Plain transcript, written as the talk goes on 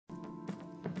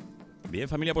Bien,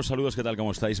 familia, pues saludos, ¿qué tal?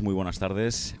 ¿Cómo estáis? Muy buenas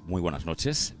tardes, muy buenas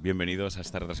noches. Bienvenidos a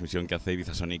esta retransmisión que hace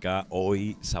Ibiza Sonica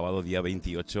hoy, sábado, día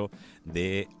 28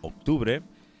 de octubre,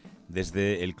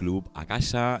 desde el club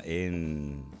Akasha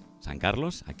en San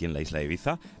Carlos, aquí en la isla de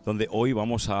Ibiza, donde hoy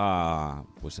vamos a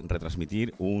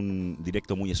retransmitir un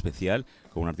directo muy especial,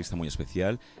 con un artista muy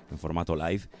especial, en formato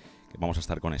live. Vamos a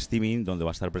estar con Stimming, donde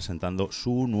va a estar presentando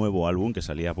su nuevo álbum, que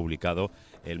salía publicado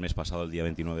el mes pasado, el día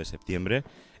 29 de septiembre,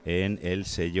 en el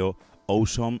sello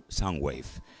Awesome Soundwave.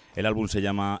 El álbum se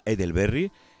llama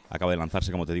Elderberry, acaba de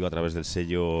lanzarse, como te digo, a través del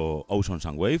sello Awesome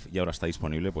Soundwave y ahora está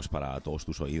disponible pues para todos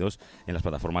tus oídos en las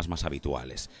plataformas más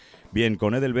habituales. Bien,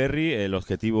 con Elderberry el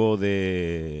objetivo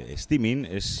de Stimming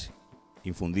es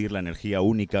infundir la energía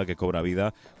única que cobra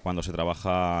vida cuando se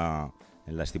trabaja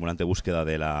en la estimulante búsqueda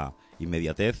de la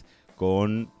inmediatez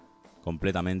con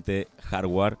completamente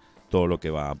hardware, todo lo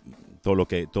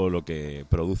que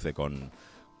produce con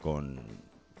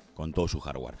todo su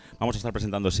hardware. Vamos a estar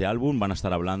presentando ese álbum, van a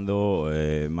estar hablando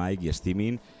Mike y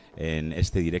Stimming en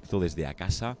este directo desde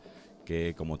Akasha,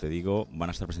 que como te digo, van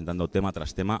a estar presentando tema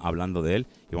tras tema, hablando de él,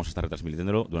 y vamos a estar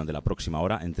retransmitiéndolo durante la próxima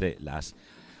hora, entre las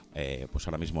pues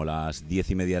ahora mismo las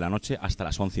 10:30 de la noche hasta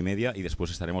las 11:30, y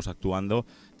después estaremos actuando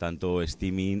tanto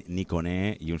Stimming,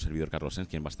 Niconé y un servidor, Carlos Sens,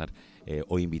 quien va a estar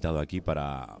hoy invitado aquí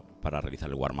para realizar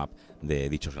el warm-up de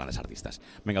dichos grandes artistas.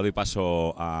 Venga, doy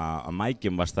paso a Mike,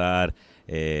 quien va a estar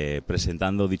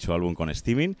presentando dicho álbum con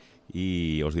Stimming,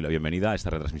 y os doy la bienvenida a esta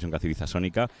retransmisión que hace Ibiza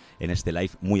Sonica en este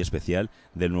live muy especial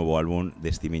del nuevo álbum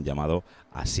de Stimming llamado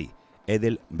así,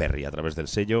 Elderberry, a través del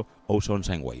sello Awesome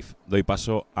Soundwave. Doy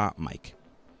paso a Mike.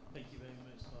 Thank you very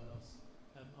much, Carlos.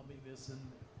 I'm Mick Wilson,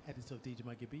 editor of DJ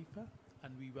Mag Ibiza,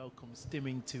 and we welcome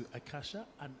Stimming to Akasha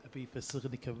and Ibiza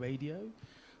Sonica Radio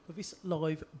for this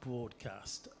live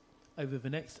broadcast. Over the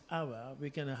next hour, we're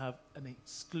going to have an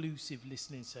exclusive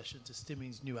listening session to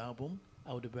Stimming's new album,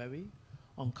 Elderberry,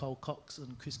 on Cole Cox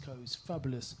and Chris Coe's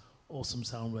fabulous Awesome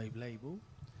Soundwave label.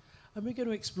 And we're going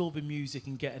to explore the music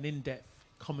and get an in-depth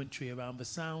commentary around the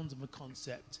sounds and the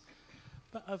concept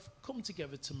that have come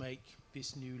together to make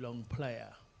this new long player.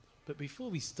 But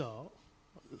before we start,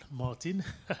 Martin,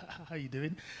 how you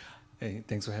doing? Hey,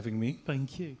 thanks for having me.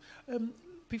 Thank you.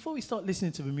 Before we start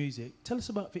listening to the music, tell us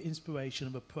about the inspiration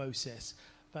of the process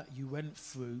that you went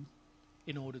through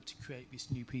in order to create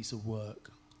this new piece of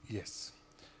work. Yes.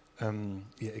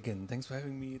 Again, thanks for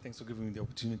having me. Thanks for giving me the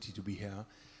opportunity to be here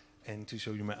and to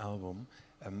show you my album.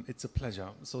 It's a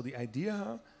pleasure. So the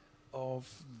idea of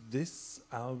this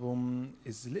album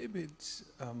is a little bit,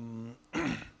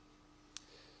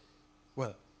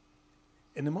 well,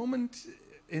 in a moment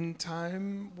in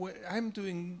time where I'm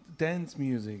doing dance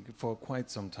music for quite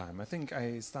some time. I think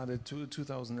I started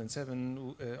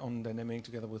 2007 on Dynamic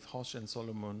together with Hosh and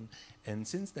Solomon, and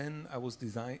since then I was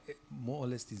more or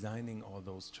less designing all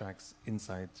those tracks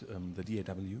inside the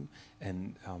DAW,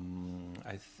 and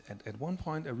at one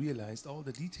point I realized all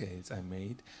the details I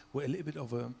made were a little bit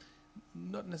of a,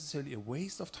 not necessarily a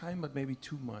waste of time, but maybe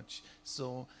too much.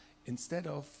 So instead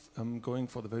of going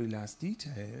for the very last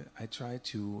detail, I tried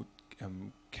to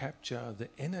capture the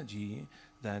energy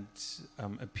that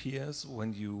appears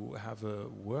when you have a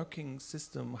working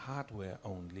system hardware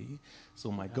only.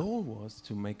 So my goal was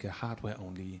to make a hardware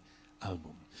only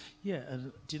album. Yeah,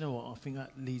 and do you know what? I think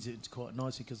that leads it quite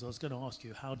nicely, because I was going to ask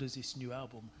you, how does this new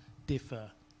album differ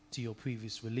to your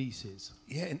previous releases?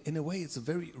 Yeah, in a way it's a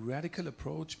very radical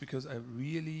approach, because I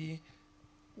really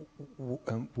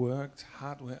worked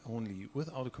hardware only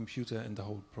without a computer in the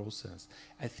whole process.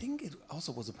 I think it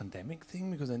also was a pandemic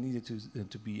thing, because I needed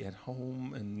to be at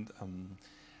home, and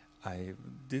I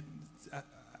did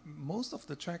most of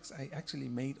the tracks I actually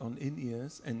made on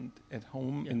in-ears and at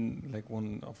home in like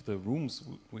one of the rooms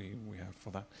we have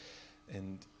for that,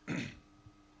 and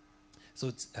so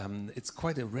it's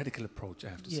quite a radical approach, I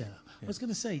have to say. I was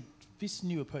going to say, this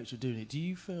new approach of doing it, do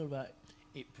you feel that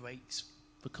it breaks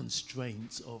the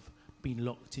constraints of being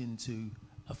locked into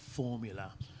a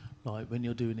formula? Like when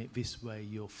you're doing it this way,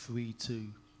 you're free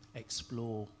to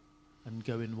explore and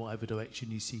go in whatever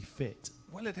direction you see fit.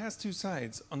 Well, it has two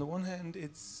sides. On the one hand,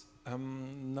 it's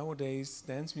nowadays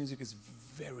dance music is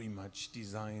very much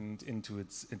designed into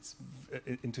its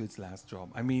last drop.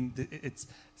 I mean, it's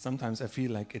sometimes I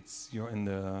feel like you're in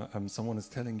the someone is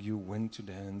telling you when to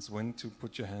dance, when to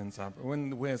put your hands up,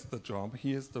 where's the drop,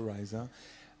 here's the riser.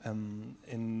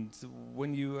 And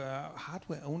when you are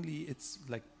hardware only, it's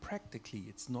like practically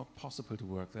it's not possible to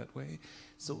work that way.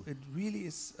 So it really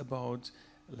is about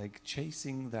like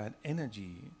chasing that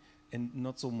energy and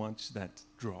not so much that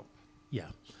drop. Yeah.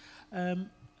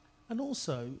 And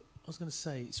also, I was going to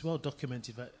say, it's well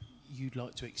documented that you'd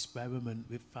like to experiment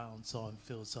with found sound,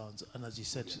 field sounds, and as you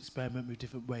said, experiment with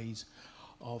different ways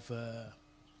of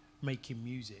making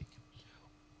music.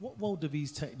 What role do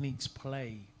these techniques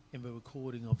play in the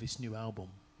recording of this new album?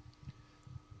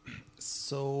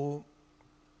 So,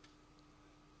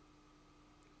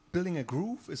 building a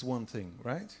groove is one thing,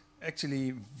 right?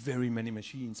 Actually, very many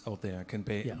machines out there can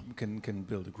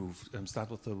build a groove. Start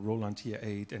with the Roland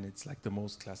TR-8, and it's like the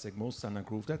most classic, most standard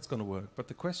groove. That's going to work. But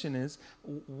the question is,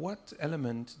 what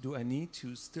element do I need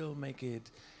to still make it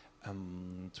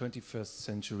 21st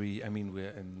century? I mean,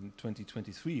 we're in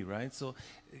 2023, right? So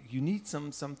you need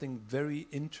something very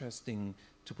interesting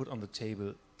to put on the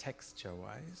table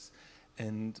texture-wise.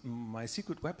 And my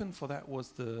secret weapon for that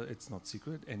was it's not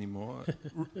secret anymore,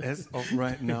 as of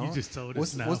right now, you just told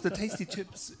us now. was the Tasty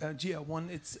Chips GR1.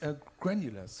 It's a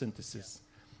granular synthesis.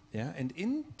 Yeah, and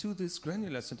into this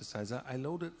granular synthesizer, I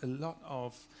loaded a lot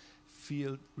of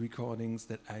field recordings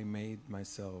that I made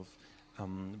myself.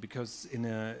 Because in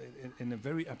a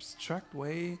very abstract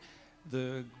way,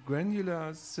 the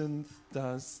granular synth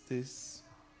does this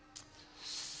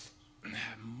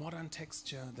modern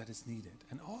texture that is needed.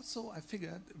 And also I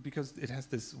figured, because it has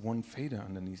this one fader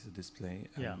underneath the display,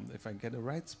 if I get a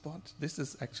right spot, this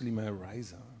is actually my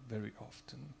riser very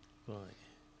often. Right.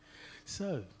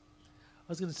 So, I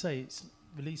was going to say, it's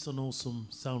released on Awesome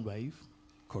Soundwave.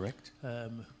 Correct.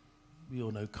 We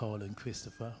all know Carl and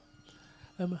Christopher.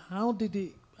 How did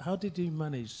you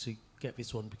manage to get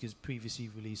this one? Because previously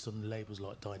you released on labels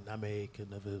like Dynamic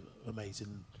and other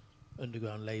amazing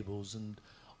underground labels, and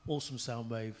Awesome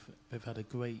Soundwave, they've had a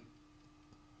great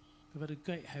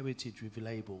heritage with the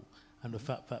label, and the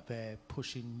fact that they're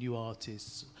pushing new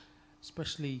artists,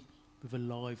 especially with a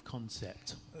live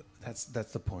concept. That's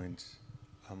the point.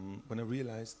 When I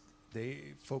realized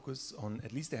they focus on,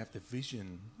 at least they have the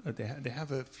vision. They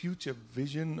have a future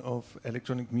vision of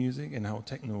electronic music and how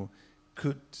techno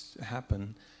could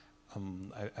happen.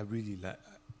 I really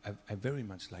I very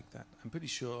much like that. I'm pretty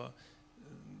sure.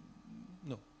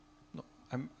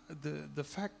 The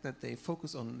fact that they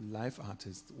focus on live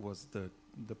artists was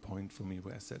the point for me,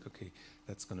 where I said, okay,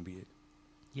 that's going to be it.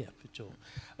 Yeah, for sure.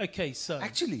 Okay, so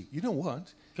actually, you know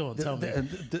what? Go on, tell me.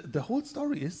 The whole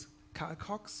story is Carl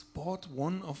Cox bought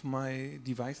one of my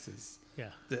devices,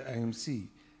 the IMC,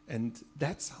 and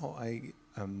that's how I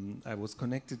was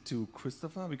connected to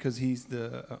Christopher, because he's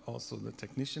also the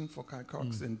technician for Carl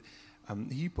Cox, and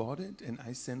he bought it, and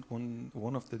I sent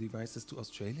one of the devices to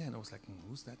Australia, and I was like,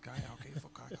 who's that guy? Okay, for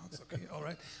Carl Cox, okay, all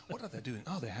right. What are they doing?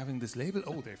 Oh, they're having this label.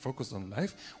 Oh, they focus on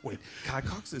live. Wait, Carl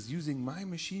Cox is using my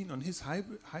machine on his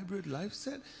hybrid live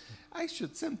set. I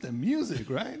should send them music,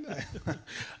 right?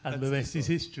 And the rest is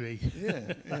history.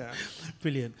 Yeah.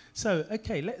 Brilliant. So,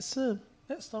 okay, let's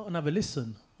start and have a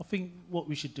listen. I think what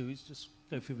we should do is just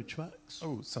go through the tracks.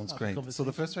 Oh, sounds great. So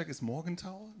the first track is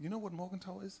Morgenthau. You know what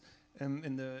Morgenthau is?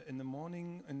 In the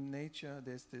morning in nature,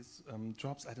 there's this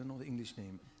drops. I don't know the English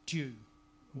name. Dew,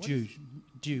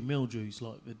 mildews,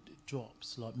 like the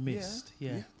drops, like mist.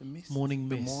 Yeah, the mist. Morning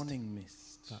mist. The morning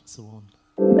mist. That's the one.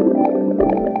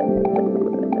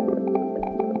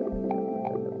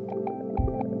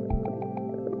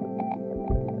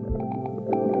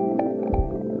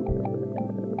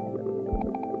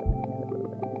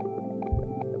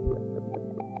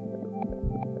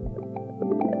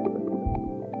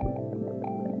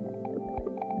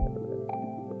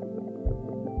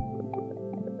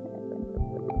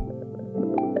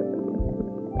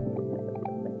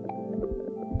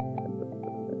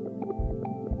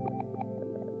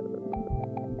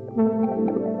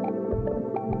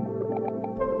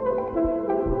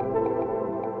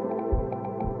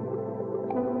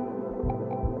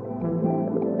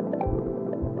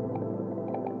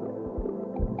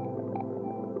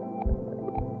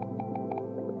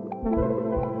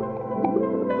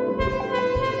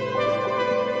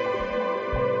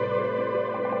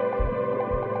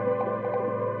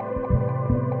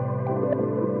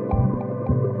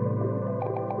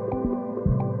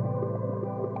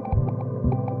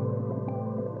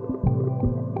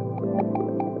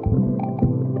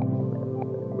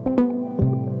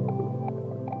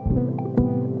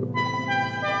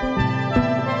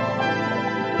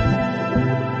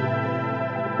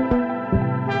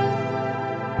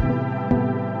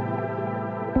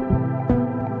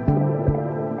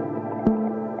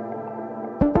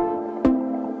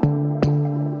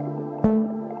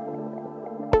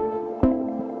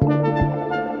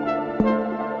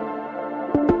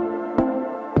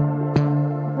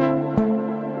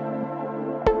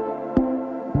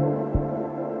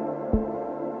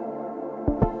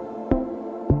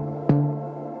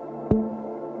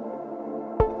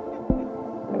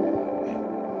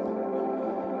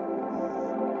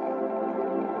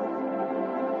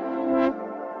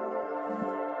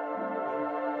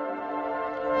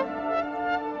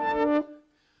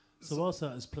 So whilst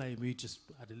that was playing, we just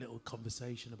had a little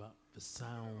conversation about the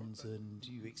sounds, and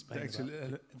you explained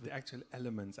the actual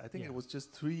elements. I think Yeah. it was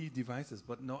just 3 devices,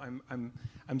 but no,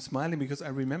 I'm smiling because I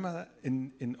remember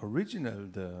in original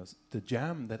the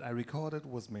jam that I recorded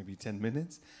was maybe 10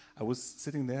 minutes. I was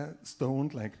sitting there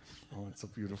stoned, like, oh, it's so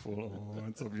beautiful, oh,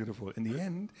 it's so beautiful. In the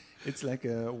end, it's like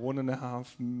a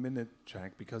 1.5 minute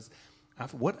track, because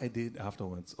what I did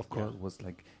afterwards, of course, was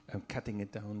like cutting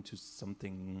it down to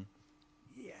something.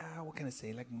 Yeah, what can I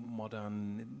say? Like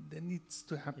modern. There needs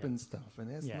to happen stuff, and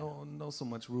there's no so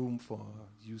much room for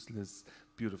useless,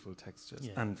 beautiful textures,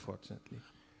 unfortunately.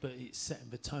 But it's setting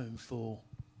the tone for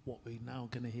what we're now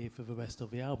going to hear for the rest of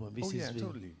the album. This is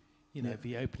Totally.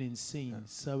 The opening scene. Yeah.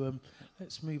 So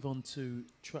let's move on to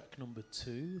track number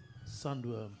 2,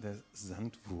 Sandworm. There's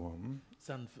Sandwurm.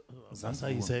 That's how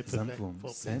you say it. Sandwurm.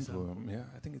 Sandworm. Yeah,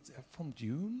 I think it's from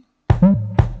Dune.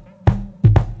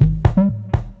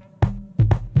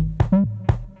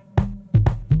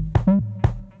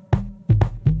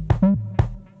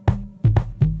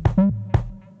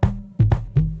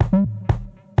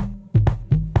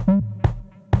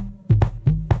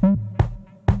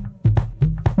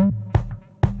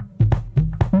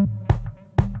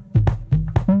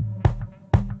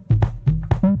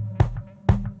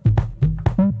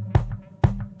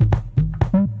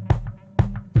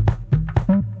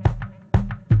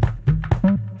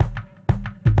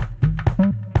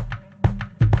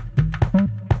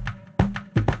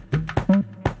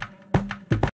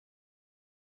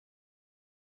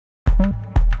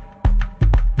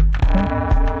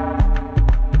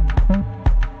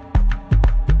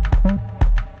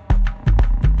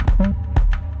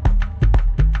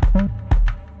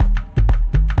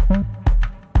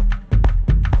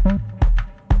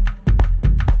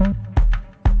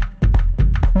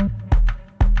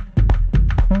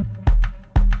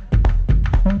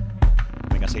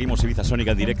 Seguimos Ibiza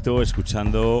Sonica en directo,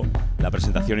 escuchando la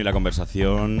presentación y la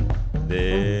conversación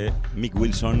de Mick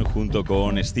Wilson junto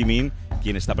con Stimming,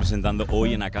 quien está presentando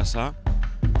hoy en Akasha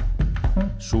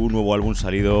su nuevo álbum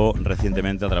salido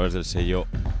recientemente a través del sello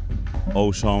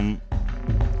Awesome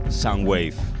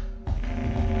Soundwave.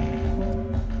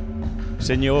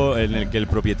 Sello en el que el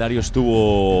propietario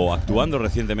estuvo actuando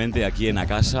recientemente aquí en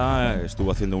Akasha,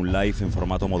 estuvo haciendo un live en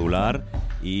formato modular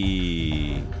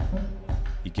y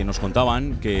que nos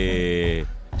contaban que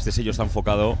este sello está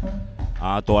enfocado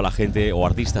a toda la gente o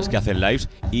artistas que hacen lives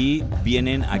y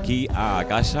vienen aquí a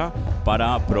Akasha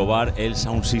para probar el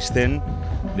sound system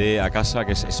de Akasha,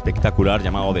 que es espectacular,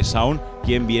 llamado The Sound.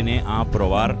 Quien viene a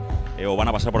probar o van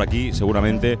a pasar por aquí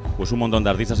seguramente pues un montón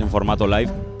de artistas en formato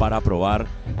live para probar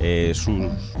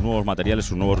sus nuevos materiales,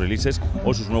 sus nuevos releases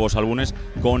o sus nuevos álbumes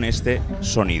con este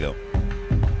sonido.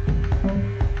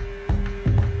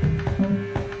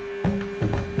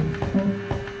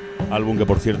 Álbum que,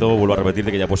 por cierto, vuelvo a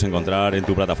repetirte que ya puedes encontrar en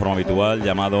tu plataforma habitual,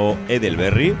 llamado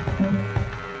Elderberry.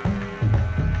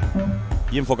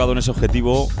 Y enfocado en ese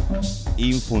objetivo,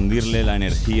 infundirle la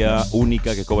energía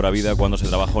única que cobra vida cuando se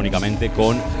trabaja únicamente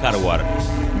con hardware.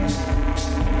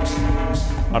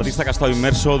 Artista que ha estado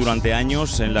inmerso durante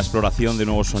años en la exploración de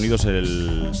nuevos sonidos.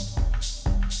 El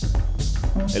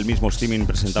mismo Stimming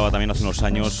presentaba también hace unos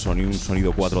años un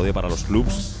sonido 4D para los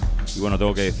clubs. Y bueno,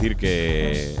 tengo que decir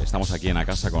que estamos aquí en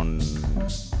Akasha con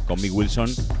Mick Wilson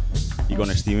y con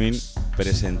Stimming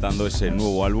presentando ese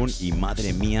nuevo álbum y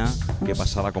madre mía, qué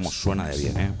pasada como suena de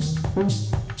bien, ¿eh?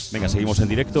 Venga, seguimos en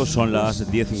directo, son las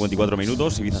 10:54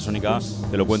 minutos. Ibiza Sonica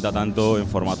te lo cuenta tanto en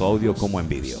formato audio como en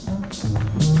vídeo.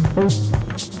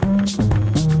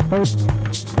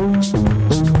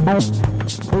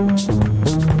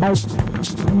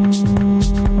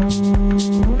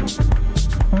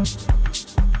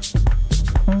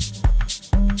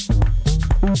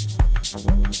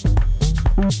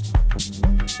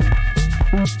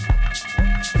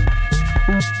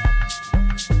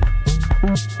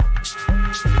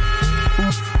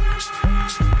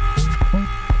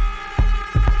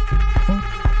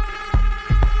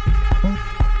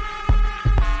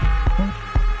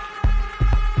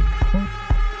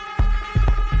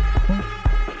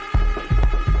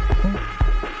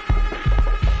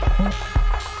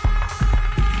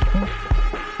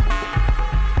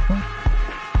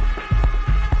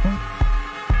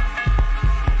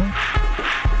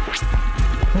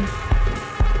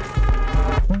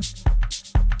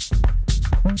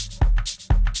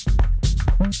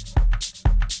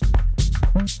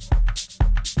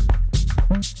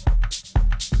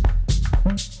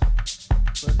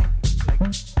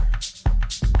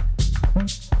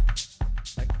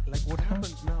 Like what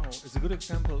happens now is a good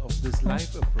example of this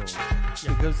live approach.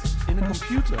 Because in a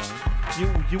computer,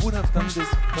 you would have done this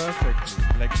perfectly.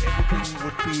 Like everything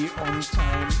would be on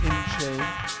time, in shape.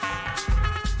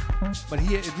 But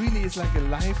here it really is like a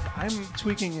live. I'm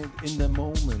tweaking it in the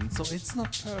moment, so it's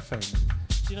not perfect.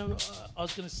 Do you know, I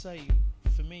was going to say,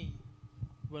 for me,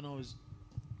 when I was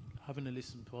having a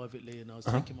listen privately and I was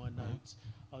taking my notes,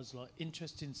 I was like,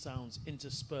 interesting sounds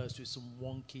interspersed with some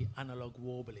wonky analog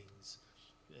warblings.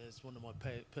 It's one of my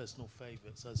personal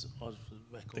favourites as a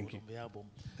record on the album.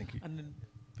 Thank you. And then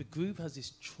the groove has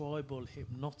this tribal,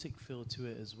 hypnotic feel to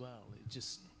it as well. It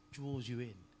just draws you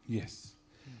in. Yes.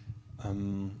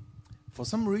 For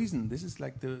some reason, this is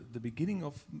like the beginning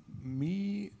of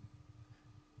me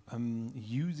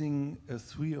using a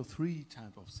 303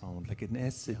 type of sound, like an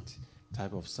acid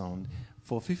type of sound.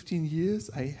 For 15 years,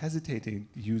 I hesitated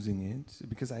using it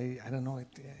because I don't know,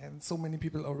 and so many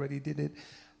people already did it.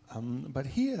 But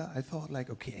here, I thought like,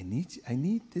 okay, I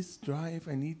need this drive,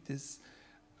 I need this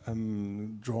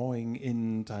drawing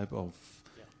in type of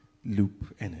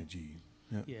loop energy.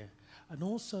 Yeah, and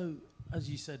also, as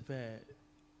you said there,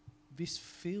 this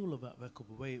feel of that record,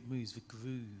 the way it moves, the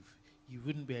groove, you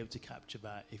wouldn't be able to capture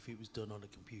that if it was done on a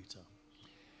computer.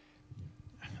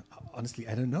 Honestly,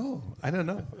 I don't know.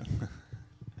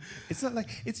 It's not like,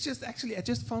 it's just actually, I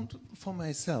just found for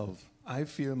myself, I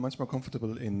feel much more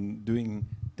comfortable in doing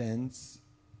dance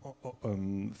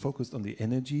focused on the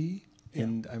energy,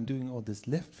 and I'm doing all this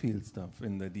left field stuff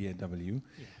in the DAW,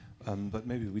 but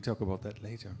maybe we talk about that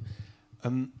later.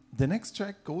 The next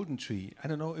track, Golden Tree, I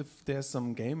don't know if there's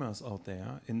some gamers out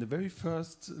there. In the very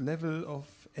first level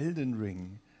of Elden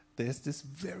Ring, there's this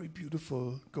very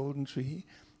beautiful golden tree.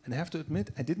 And I have to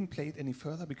admit, I didn't play it any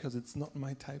further because it's not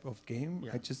my type of game.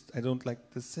 Yeah. I don't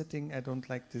like the setting. I don't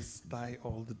like this die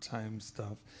all the time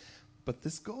stuff. But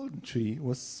this golden tree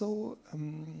was so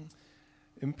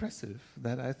impressive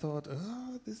that I thought,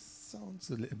 this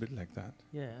sounds a little bit like that.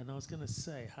 Yeah, and I was going to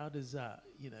say, how does that,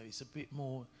 it's a bit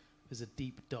more, there's a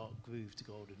deep, dark groove to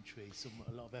Golden Tree,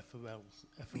 a lot of ethereal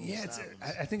sounds.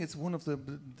 I think it's one of the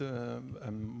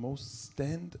most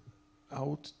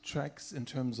stand-out tracks in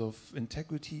terms of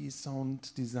integrity,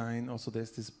 sound design. Also,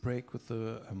 there's this break with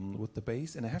the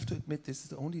bass, and I have to admit, this is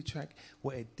the only track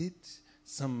where I did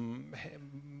some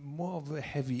more of a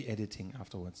heavy editing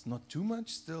afterwards. Not too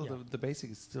much. Still, the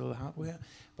basic is still hardware,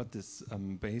 but this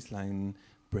bass line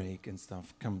break and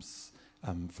stuff comes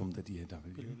from the DAW.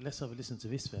 Let's have a listen to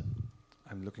this then.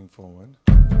 I'm looking forward.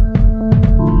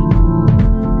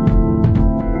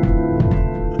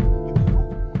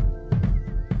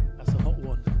 That's a hot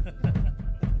one.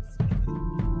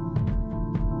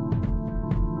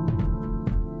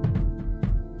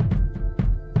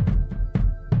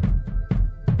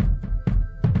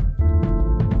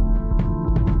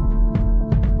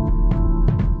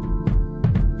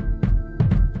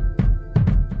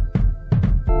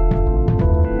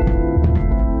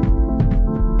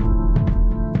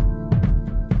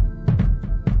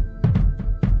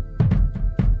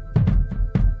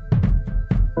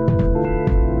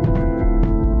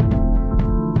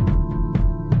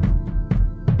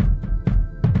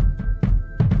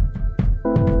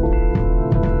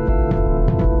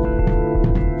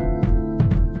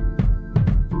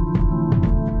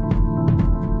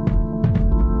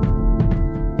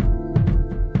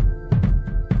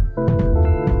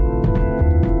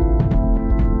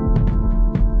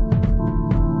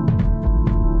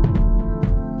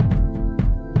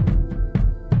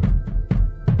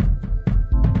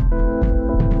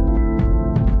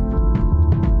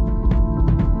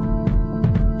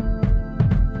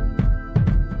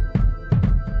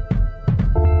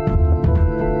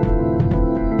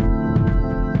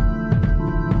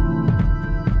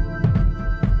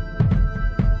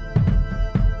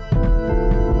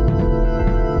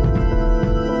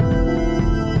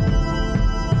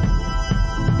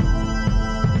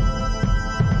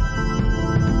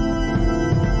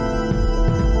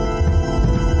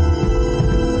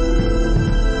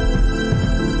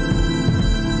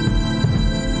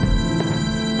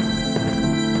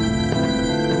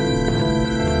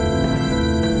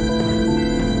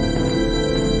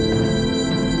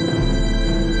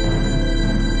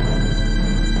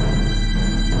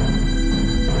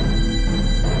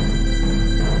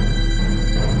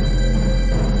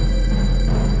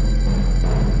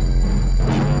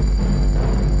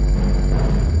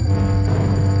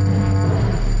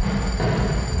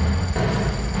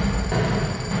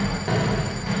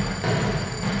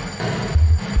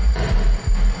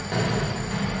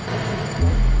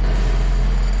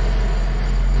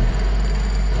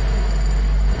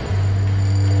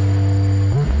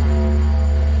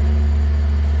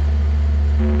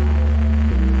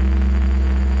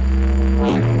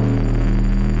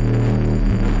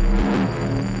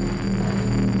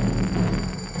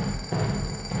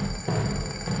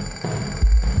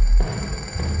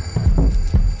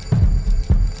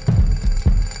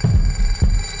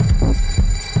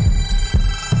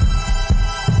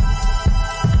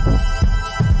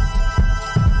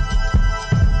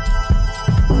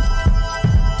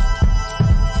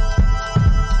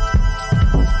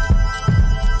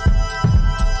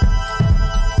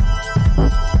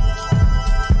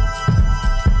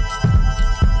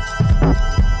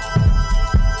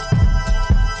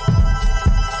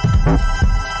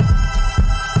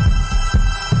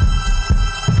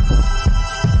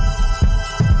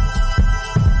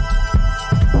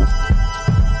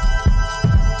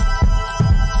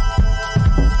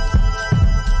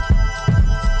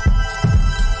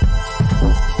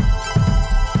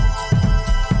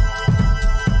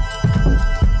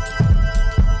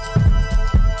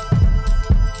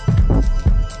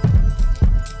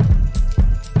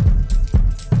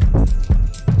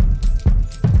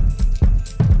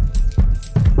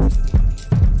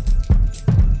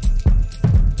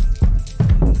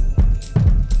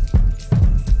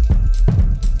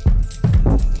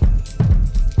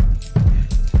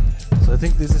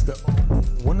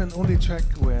 track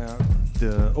where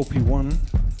the OP1,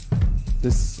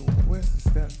 where's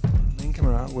that main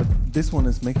camera? Where this one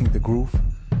is making the groove,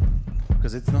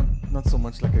 because it's not so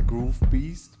much like a groove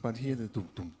beast, but here the dum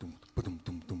dum dum dum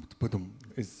dum dum dum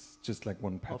is just like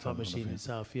one pattern. Of that machine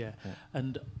itself, yeah.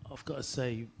 And I've got to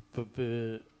say, for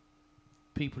the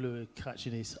people who are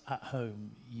catching this at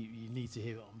home, you need to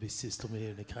hear it on this system here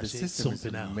in Akasha. The system is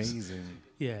amazing.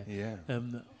 Yeah. Yeah.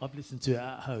 I've listened to it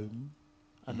at home,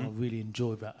 and I really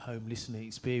enjoy that home listening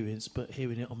experience, but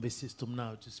hearing it on this system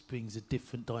now just brings a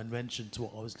different dimension to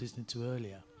what I was listening to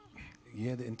earlier.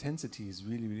 Yeah, the intensity is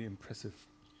really, really impressive.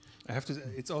 I have to.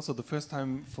 It's also the first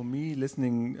time for me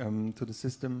listening to the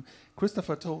system.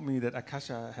 Christopher told me that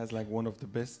Akasha has like one of the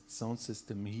best sound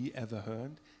system he ever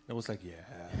heard. I was like,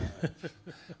 yeah,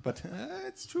 but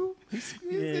it's true.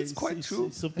 It's quite true.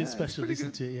 It's something special.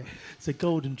 Listen to it. Yeah, it's a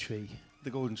golden tree. The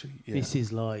golden tree. Yeah. This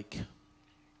is like.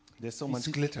 There's so much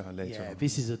glitter later. Yeah,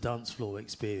 this is a dance floor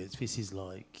experience. This is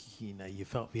like, you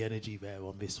felt the energy there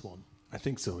on this one. I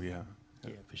think so. Yeah.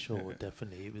 Yeah, for sure,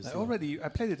 definitely. It was. I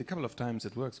played it a couple of times.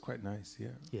 It works quite nice. Yeah.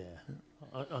 Yeah,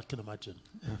 I can imagine.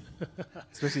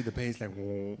 Especially the bass, like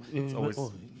whoa, it's always.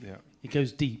 Yeah. It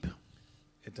goes deep.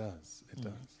 It does. It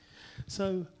does.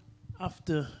 So,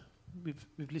 after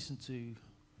we've listened to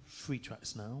 3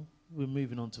 tracks now, we're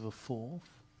moving on to the 4th.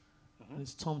 And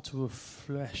it's time to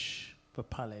refresh the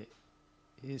palette.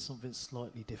 Here's something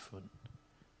slightly different.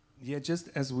 Yeah, just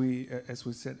as we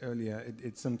said earlier,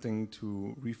 it's something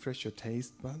to refresh your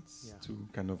taste buds, to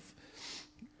kind of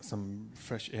some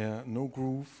fresh air, no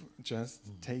groove, just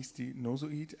tasty.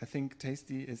 Nozoid, I think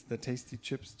tasty is the Tasty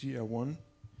Chips GR1.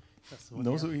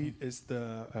 Nozoid is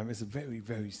is a very,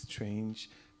 very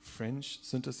strange French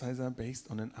synthesizer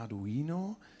based on an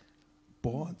Arduino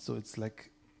board. So it's like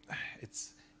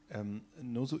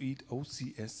Nozoid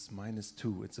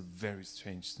OCS-2. It's a very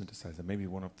strange synthesizer, maybe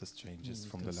one of the strangest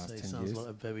from the last 10 years. Sounds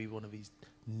like one of these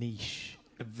niche.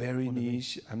 Very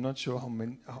niche. I'm not sure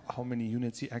how many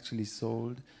units he actually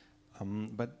sold,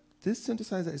 but this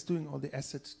synthesizer is doing all the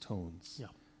acid tones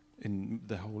in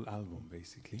the whole album,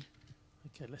 basically.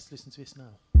 Okay, let's listen to this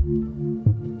now.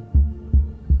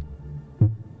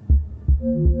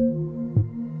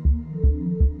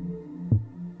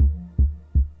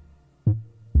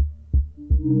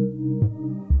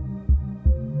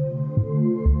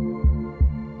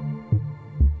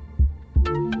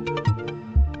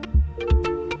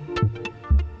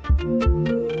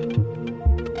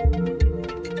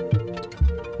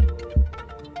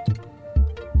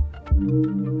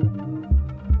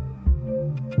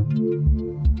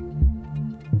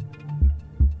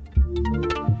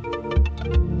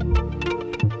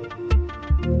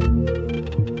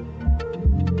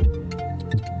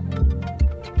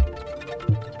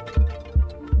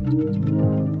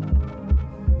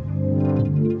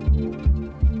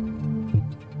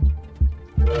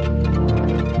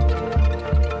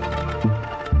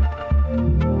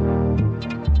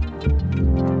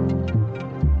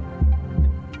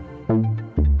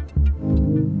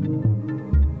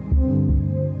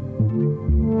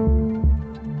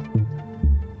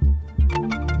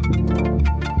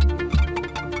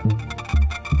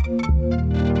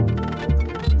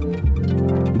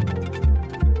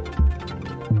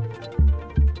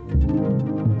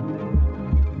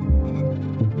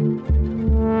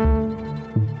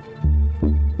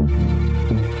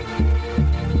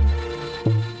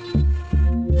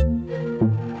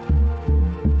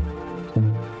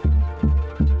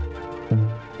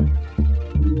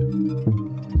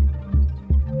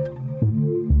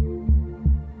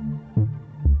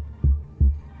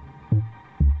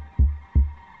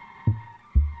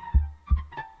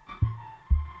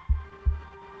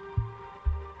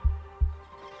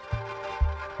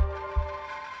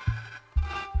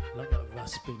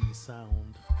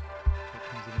 Sound that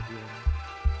comes in at the end.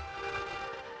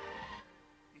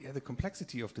 Yeah, the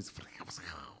complexity of this.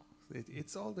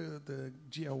 It's all the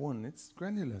GR1. It's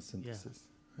granular synthesis.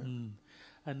 Yeah.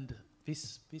 And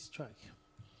this track,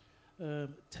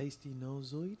 Tasty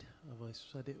Nozoid. Have I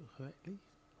said it correctly?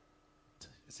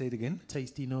 Say it again.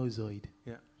 Tasty Nozoid.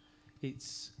 Yeah.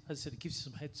 It's, as I said, it gives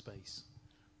you some headspace.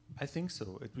 I think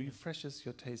so. It refreshes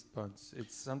your taste buds.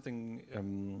 It's something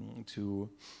to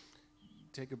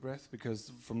take a breath, because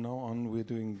from now on we're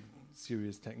doing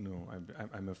serious techno.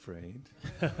 I'm afraid.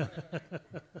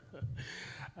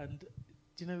 And do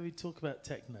you know, we talk about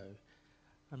techno,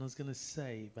 and I was going to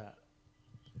say that.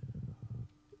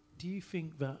 Do you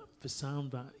think that the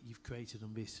sound that you've created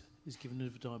on this has given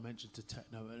another dimension to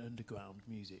techno and underground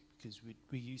music? Because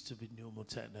we used to be normal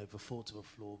techno, the four to the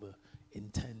floor, the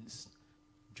intense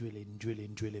drilling.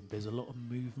 There's a lot of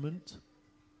movement.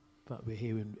 but we're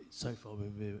hearing so far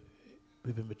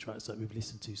within the tracks that we've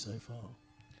listened to so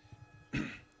far?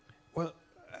 Well,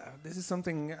 this is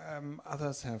something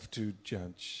others have to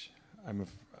judge.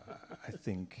 I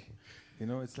think, you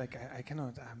know, it's like I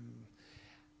cannot.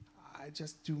 I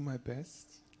just do my best.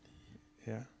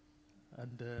 Yeah.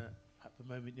 And at the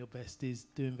moment, your best is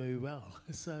doing very well.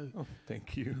 So. Oh,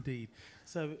 thank you. Indeed.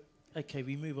 So, okay,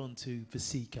 we move on to the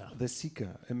Seeker. The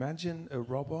Seeker. Imagine a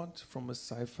robot from a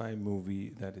sci-fi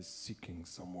movie that is seeking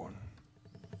someone.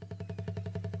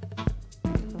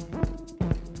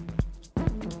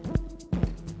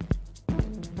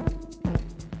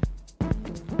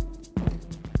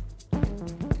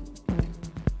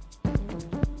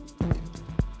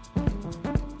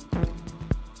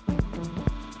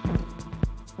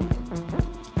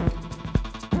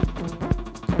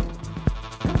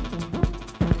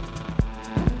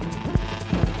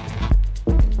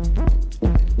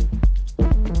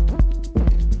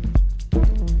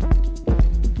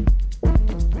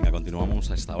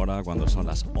 Cuando son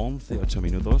las 11:08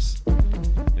 minutos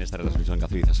en esta retransmisión que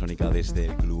hace Ibiza Sonica desde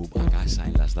el club Akasha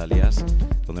en Las Dalias,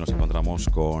 donde nos encontramos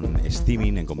con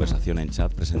Stimming en conversación en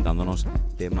chat, presentándonos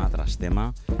tema tras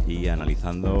tema y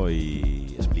analizando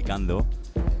y explicando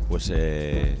pues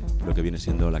lo que viene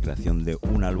siendo la creación de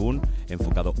un álbum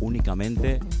enfocado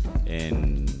únicamente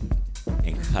en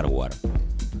hardware.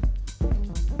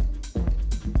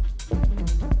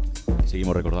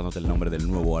 Seguimos recordándote el nombre del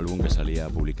nuevo álbum que salía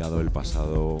publicado el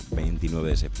pasado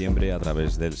 29 de septiembre a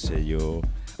través del sello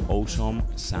Awesome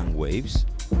Sound Waves.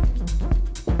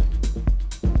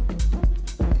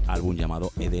 Álbum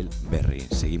llamado Elderberry.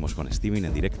 Seguimos con Stimming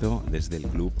en directo desde el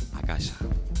club Akasha.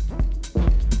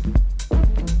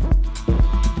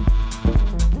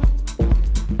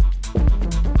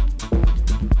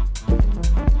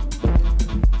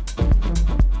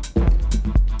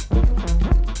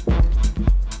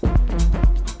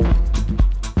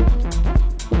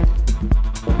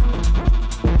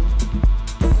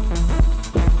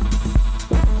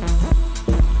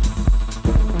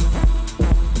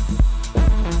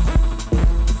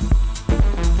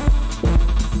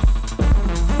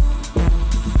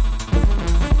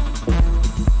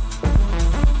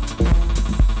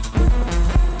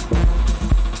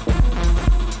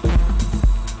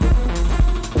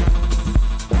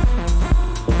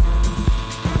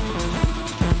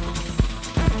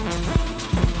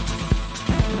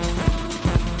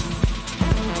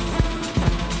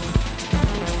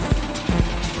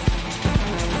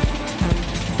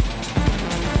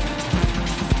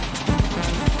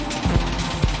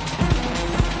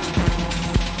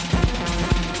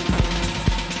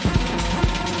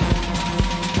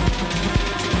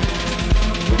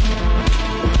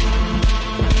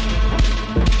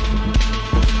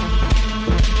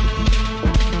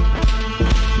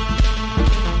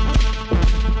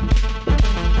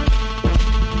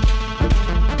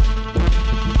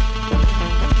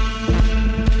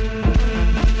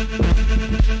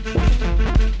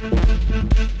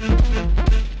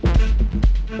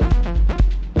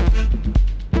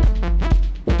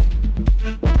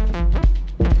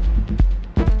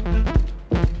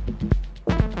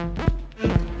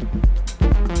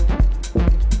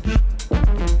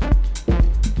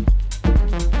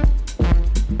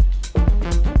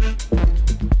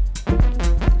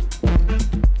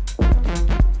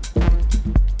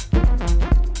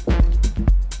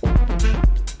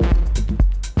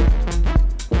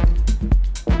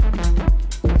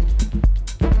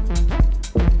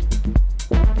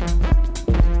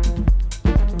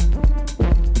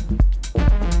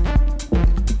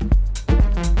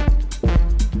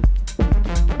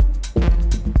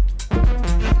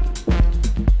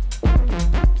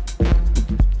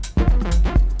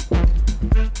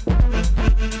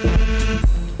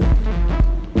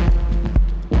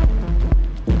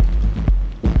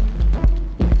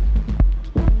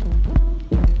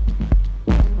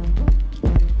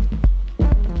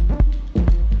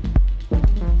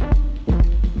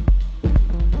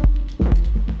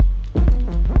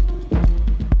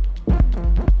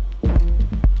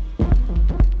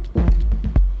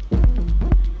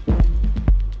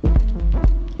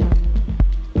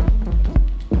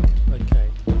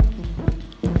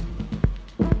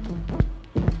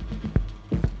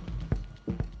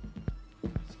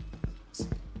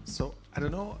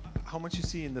 Much you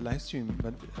see in the live stream,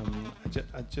 but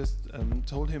I just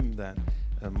told him that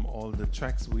all the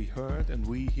tracks we heard and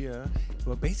we hear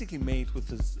were basically made with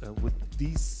this with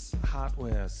these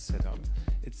hardware setup.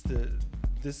 It's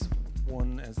this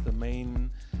one as the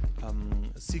main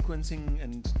sequencing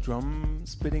and drum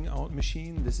spitting out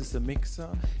machine. This is the mixer,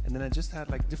 and then I just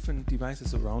had like different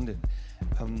devices around it.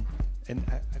 And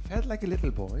I felt like a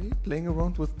little boy playing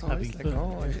around with toys. Having Like, fun.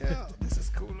 oh yeah, this is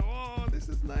cool. Oh, this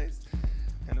is nice.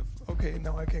 Kind of, okay,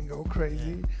 now I can go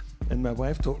crazy. And my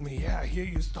wife told me, yeah, I hear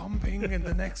you stomping in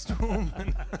the next room.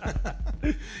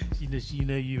 You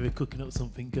know you were cooking up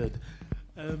something good.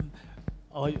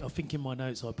 I think in my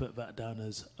notes I put that down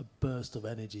as a burst of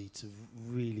energy to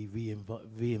really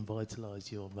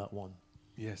re-invitalize you on that one.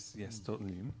 Yes,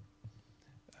 totally.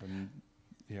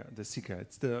 Yeah, the Sika.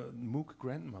 It's the Moog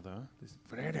grandmother.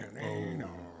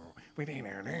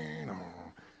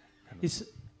 It's,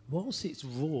 whilst it's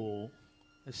raw,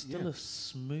 there's still a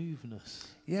smoothness.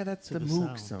 Yeah, that's to the the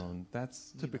Moog sound. sound.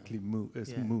 That's You typically know. Moog.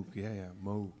 It's Yeah. Moog. Yeah,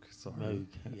 Moog. Sorry. Moog,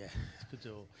 yeah, for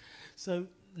sure. So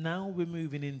now we're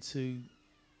moving into,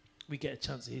 we get a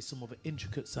chance to hear some of the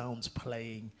intricate sounds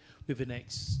playing with the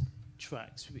next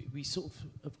tracks. We sort of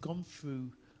have gone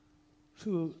through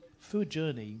a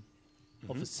journey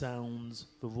of the sounds,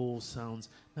 the raw sounds.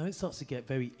 Now it starts to get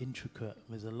very intricate.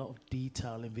 There's a lot of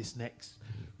detail in this next,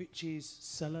 which is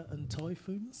Sela and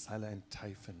Typhoon. Sela and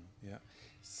Typhoon. Yeah.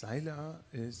 Sela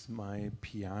is my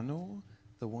piano,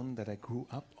 the one that I grew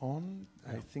up on.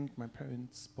 Yeah. I think my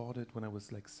parents bought it when I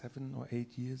was like 7 or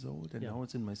 8 years old, and Yeah. now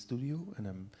it's in my studio, and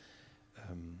I'm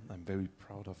very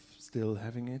proud of still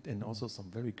having it, and also some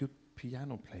very good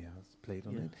piano players played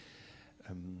on Yeah. it.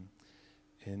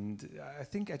 And I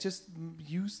think I just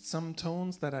used some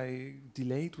tones that I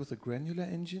delayed with a granular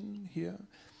engine here.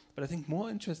 But I think more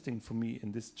interesting for me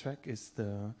in this track is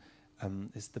the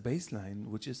bass line,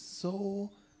 which is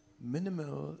so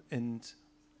minimal and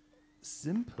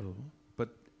simple, but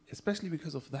especially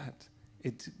because of that,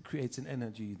 it creates an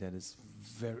energy that is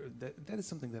that is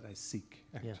something that I seek,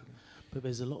 actually. Yeah. But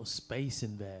there's a lot of space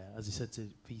in there. As you said,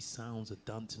 these sounds are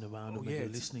dancing around and you're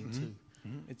listening to.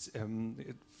 It's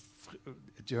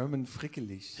German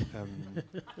frickelig.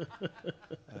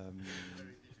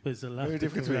 There's a lot Very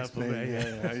difficult to explain.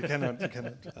 there. You cannot.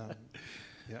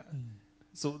 Yeah.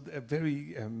 So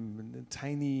very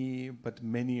tiny, but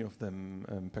many of them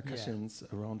percussions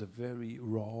around a very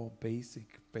raw,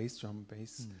 basic bass drum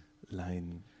bass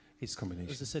line. It's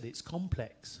combination. As I said, it's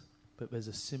complex, but there's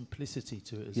a simplicity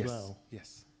to it as well.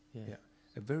 Yes. Yeah. Yeah.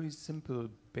 A very simple,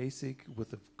 basic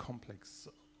with a complex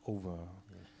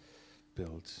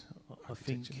built I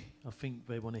think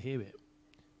they want to hear it.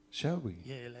 Shall we?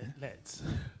 Yeah, let's.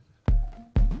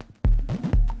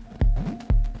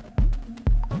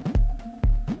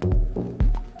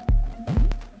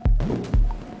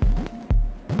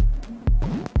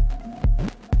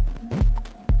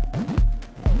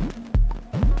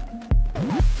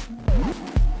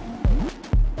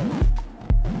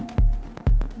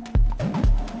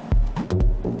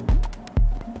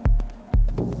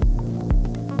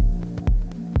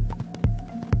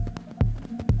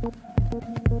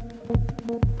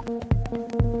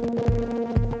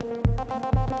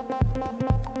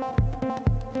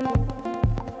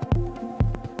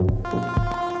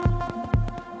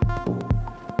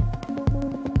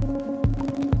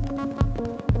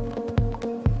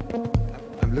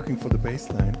 I'm looking for the bass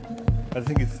line. I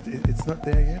think it's not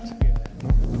there yet. No?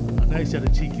 I know you had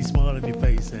a cheeky smile on your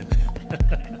face then.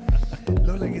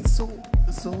 No, like it's so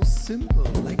simple.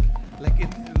 Like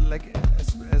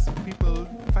as people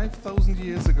 5,000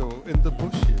 years ago in the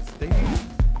bushes,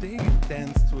 they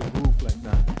danced to a groove like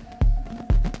that.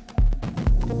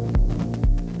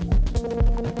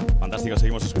 Fantástico,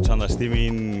 seguimos escuchando a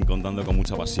Stimming, contando con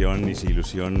mucha pasión y sin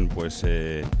ilusión pues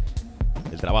el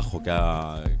trabajo que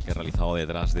ha realizado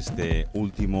detrás de este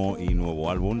último y nuevo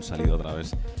álbum salido a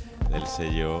través del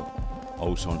sello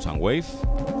Sounds and Wave.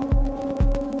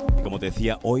 Y como te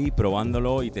decía, hoy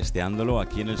probándolo y testeándolo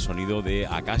aquí en el sonido de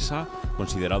Akasha,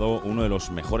 considerado uno de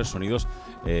los mejores sonidos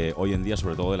hoy en día,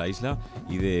 sobre todo de la isla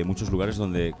y de muchos lugares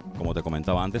donde, como te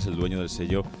comentaba antes, el dueño del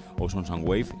sello Sounds and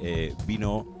Wave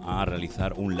vino a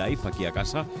realizar un live aquí a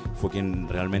casa. Fue quien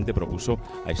realmente propuso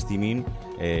a Stimming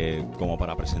como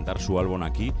para presentar su álbum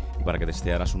aquí y para que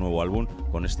testeara su nuevo álbum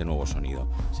con este nuevo sonido.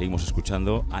 Seguimos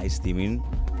escuchando a Stimming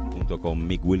junto con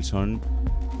Mick Wilson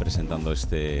presentando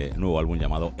este nuevo álbum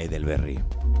llamado Elderberry.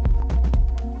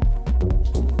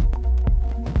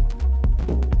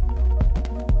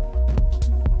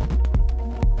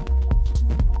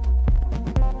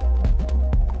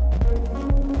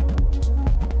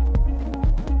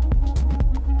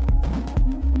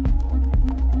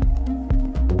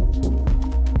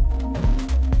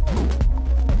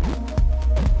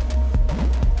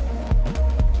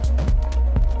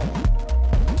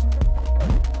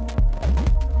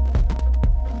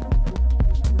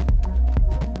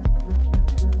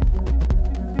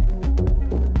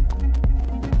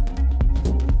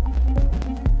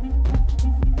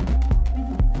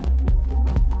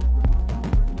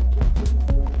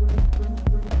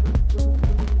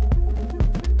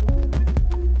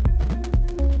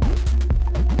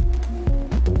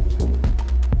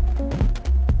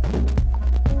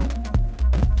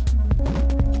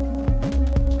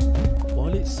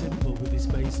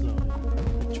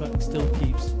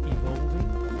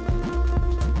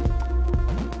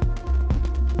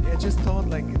 just thought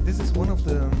like this is one of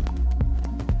the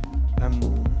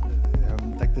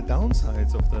like the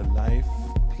downsides of the live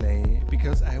play,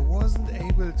 because I wasn't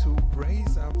able to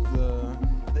raise up the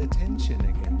attention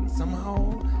again.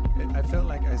 Somehow I felt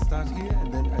like I start here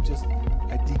and then I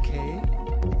decay,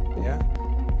 yeah,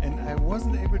 and I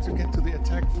wasn't able to get to the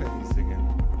attack phase again.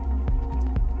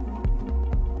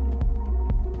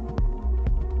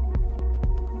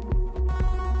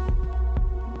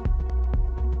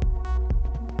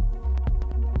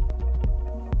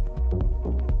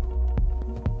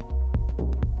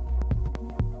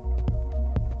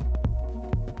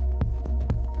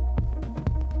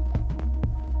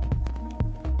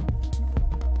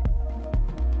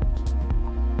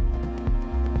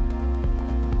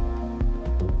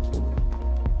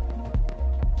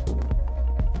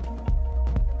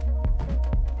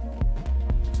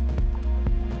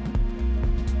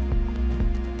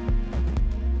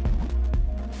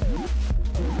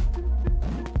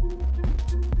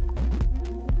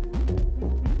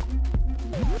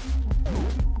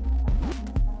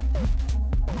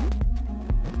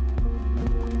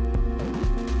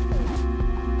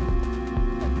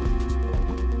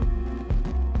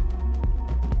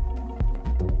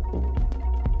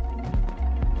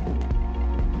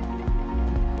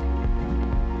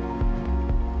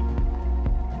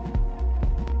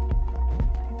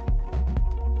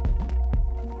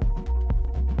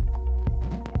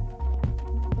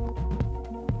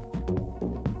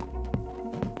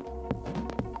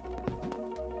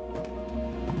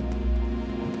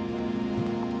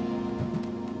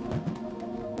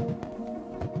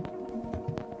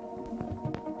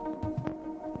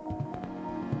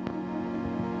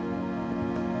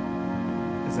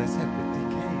 As I said, it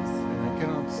decays,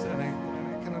 and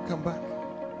I cannot come back.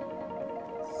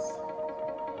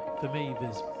 For me,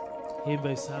 there's hearing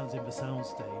those sounds in the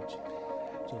soundstage.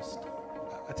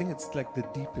 I think it's like the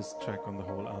deepest track on the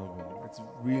whole album. It's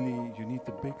really, you need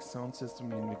the big sound system,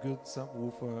 you need a good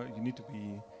subwoofer, you need to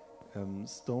be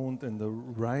stoned in the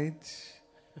right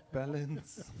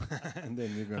balance, and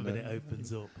then you're gonna. And then it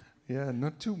opens up. Yeah,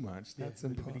 not too much. Yeah, That's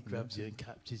it important. really grabs you and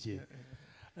captures you.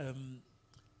 Yeah.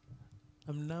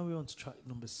 And now we're on to track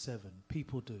number 7.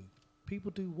 People do.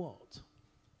 People do what?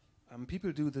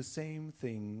 People do the same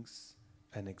things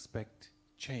and expect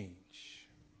change.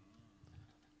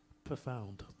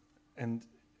 Profound. And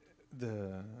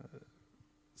the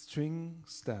string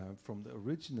stab from the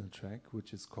original track,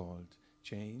 which is called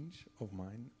Change of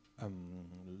mine,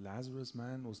 Lazarus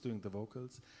Man was doing the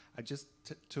vocals. I just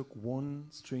took one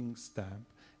string stab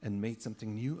and made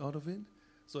something new out of it.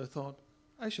 So I thought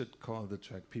I should call the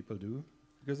track People Do,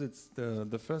 because it's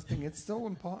the first thing. It's so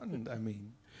important, I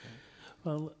mean.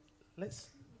 Well, let's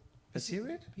hear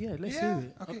it? Yeah, let's Yeah, hear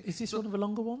it. okay. Is this So one of the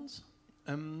longer ones?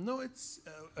 No, it's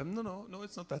no,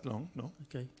 it's not that long. No,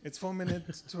 Okay. it's 4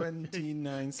 minutes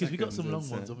 29 seconds. Because we got some long It's,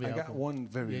 ones on the I got album. one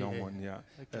very Yeah, long yeah, one. Yeah,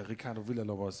 Okay. Ricardo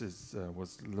Villalobos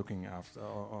was looking after,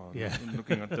 or Yeah.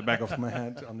 looking at the back of my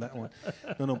head on that one.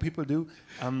 No, people do.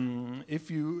 If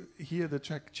you hear the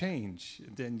track Change,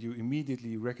 then you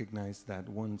immediately recognize that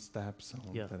one stab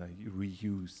sound Yeah. that I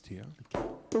reused here.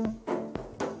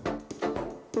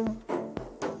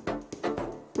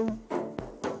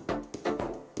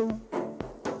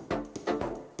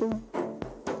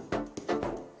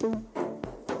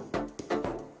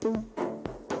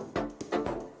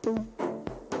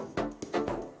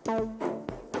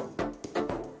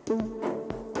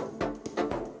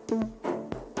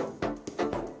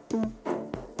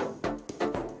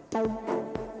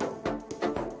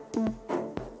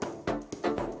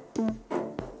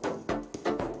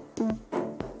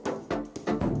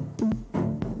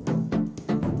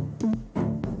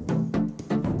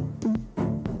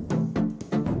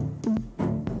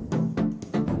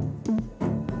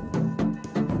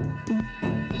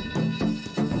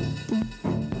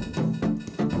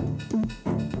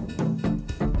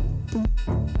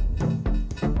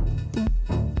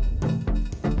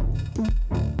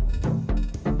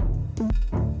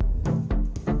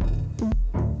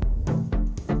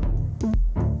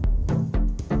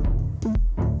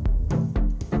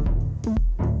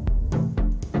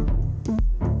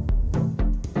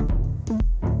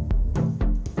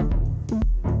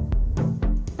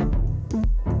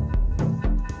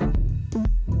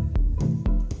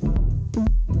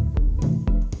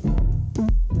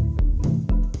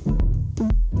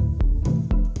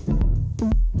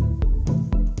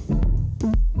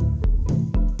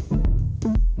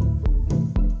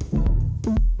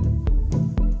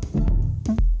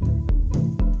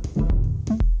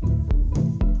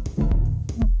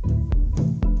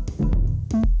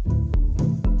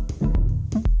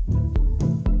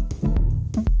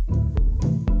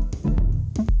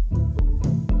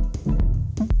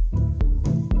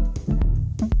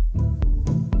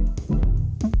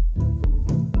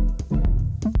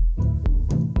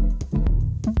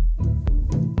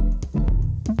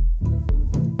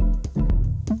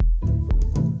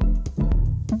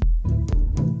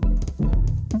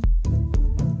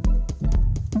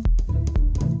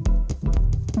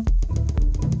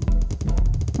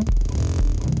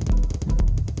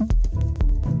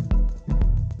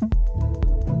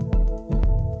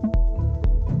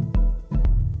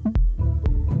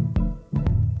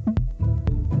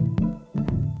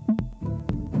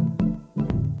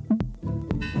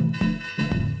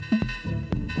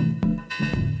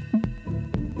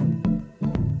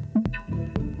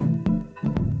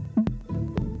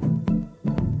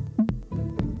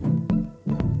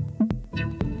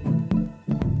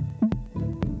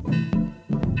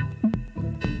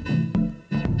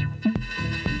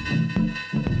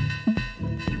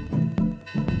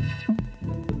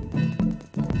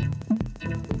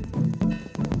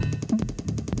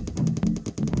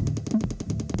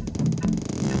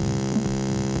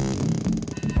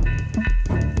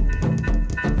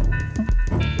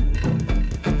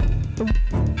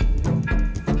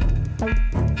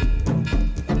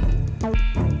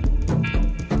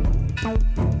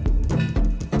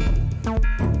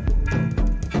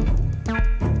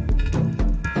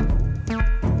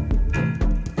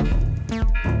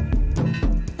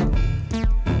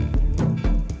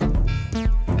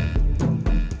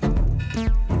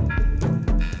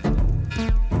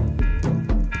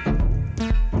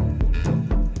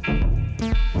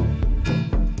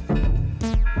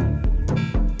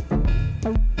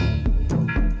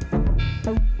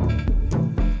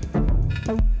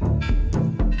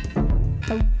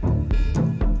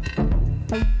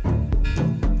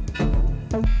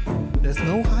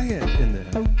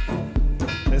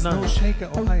 there's no shaker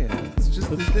or hi-hat. It's just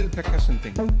this little percussion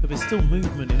thing. But there's still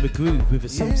movement in the groove with the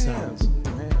synth sounds.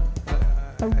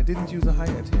 Yeah. I didn't use a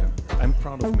hi-hat here. I'm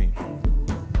proud of me.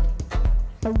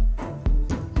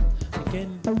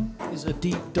 Again, it's a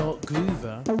deep, dark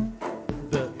groover,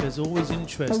 but there's always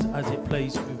interest as it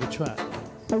plays through the track.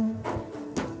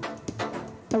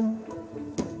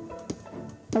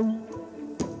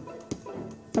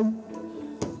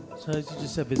 So as you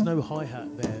just said, there's no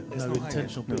hi-hat there, no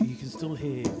intentional, but you can still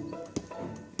hear.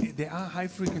 There are high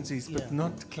frequencies, but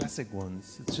not classic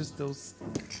ones. It's just those.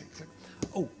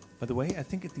 Oh, by the way, I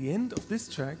think at the end of this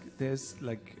track, there's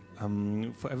like,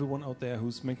 for everyone out there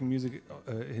who's making music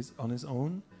on his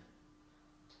own.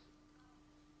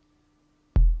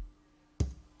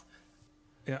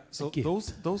 Yeah, so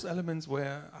those elements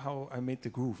were how I made the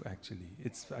groove. Actually,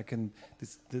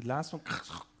 the last one.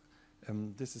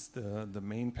 This is the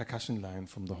main percussion line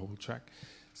from the whole track.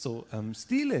 So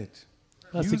steal it.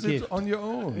 That's Use a it gift. on your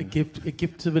own. A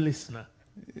gift to the listener.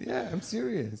 Yeah, I'm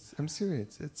serious.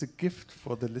 It's a gift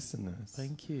for the listeners.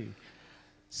 Thank you.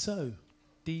 So,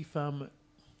 DFAM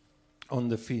on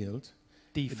the field.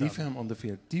 DFAM on the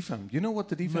field. DFAM. You know what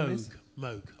the DFAM is?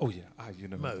 Moog. Oh yeah. You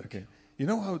know. Moog. Okay. You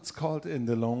know how it's called in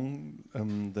the long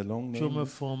name? Drummer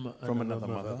from another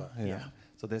mother. Yeah.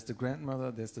 So there's the grandmother,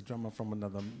 there's the drummer from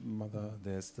another mother,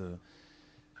 there's the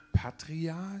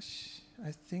patriarch,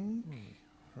 I think,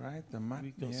 right? The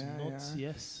We got some nods,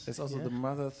 yes. There's also the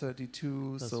mother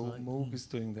 32, That's so right. Moog is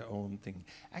doing their own thing.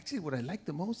 Actually, what I like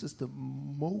the most is the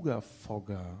Mooga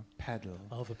Fogger pedal.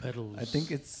 Oh, the pedals. I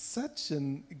think it's such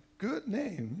a good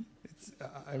name.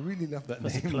 I really love that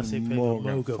That's name. a classic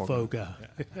Mooga Fogger.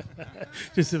 Yeah.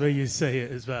 Just the way you say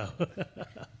it as well.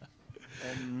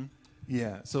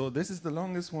 Yeah, so this is the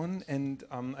longest one, and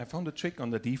I found a trick on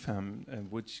the DFAM,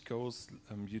 which goes,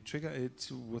 you trigger it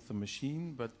with the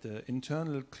machine, but the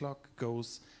internal clock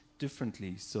goes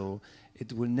differently, so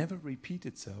it will never repeat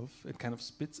itself. It kind of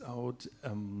spits out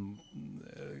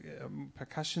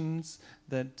percussions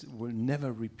that will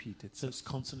never repeat itself. So it's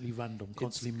constantly random,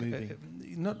 constantly moving.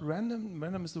 Not random,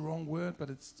 random is the wrong word, but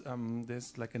it's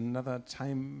there's like another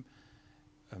time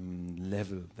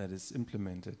level that is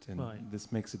implemented, and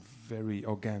this makes it very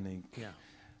organic,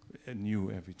 and new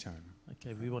every time.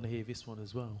 Okay, we want to hear this one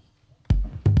as well.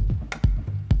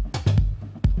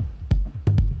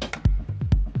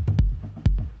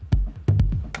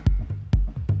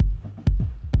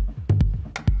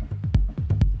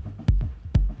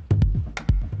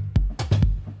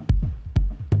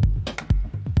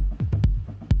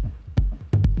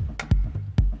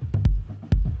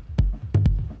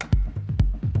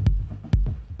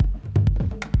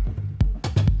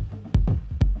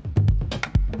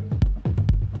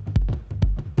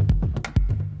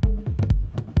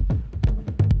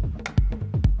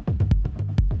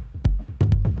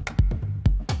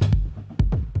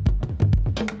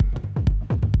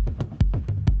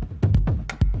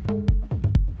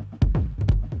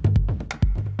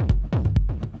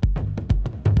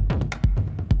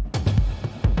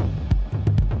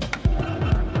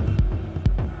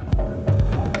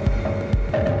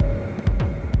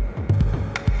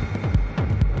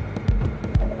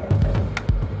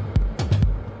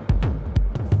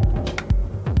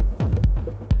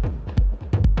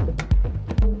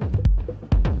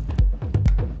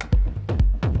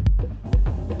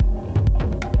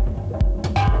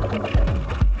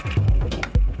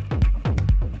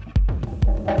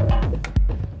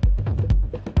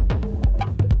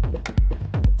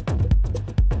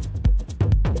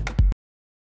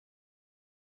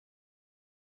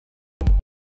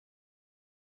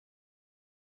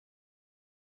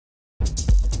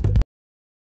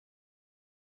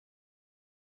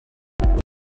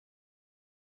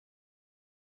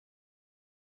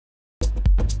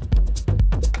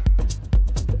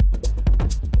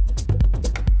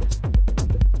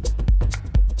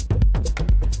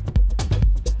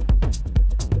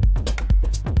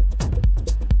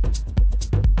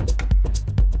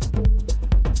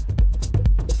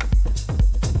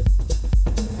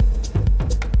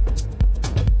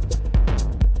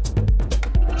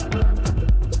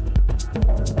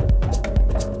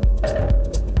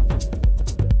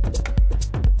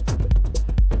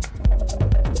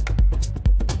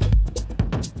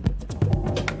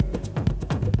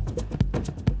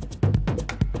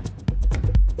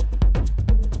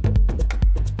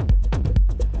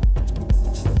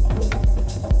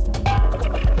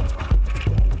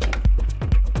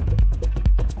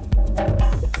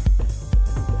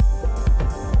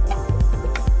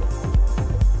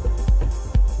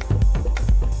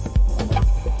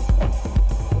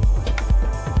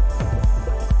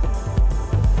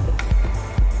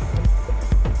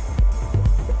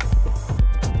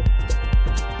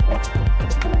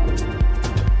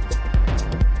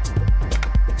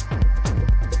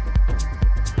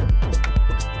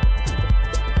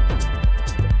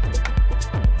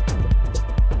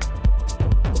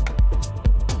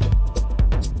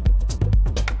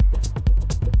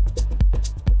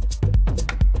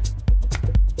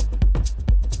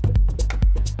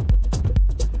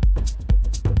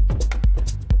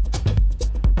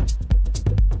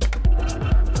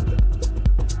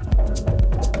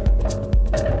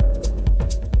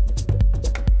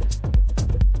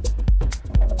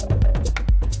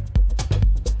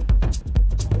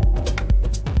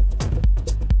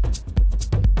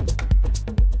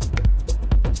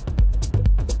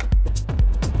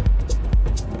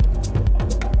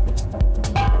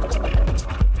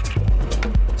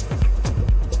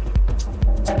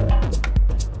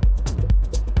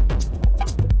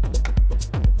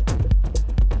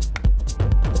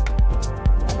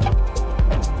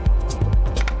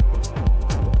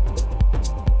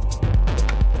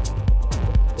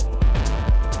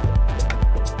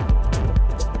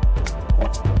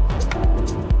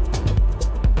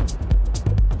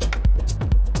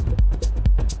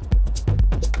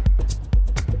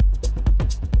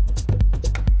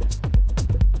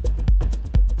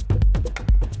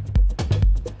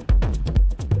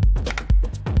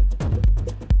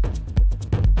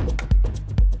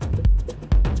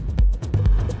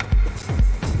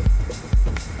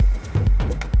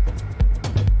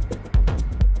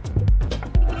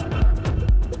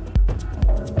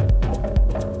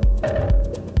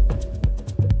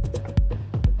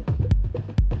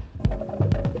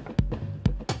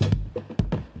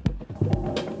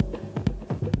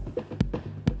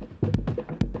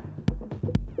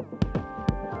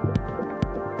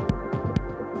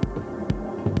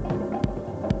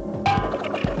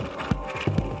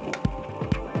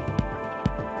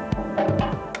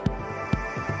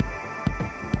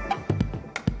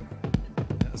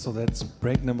 So that's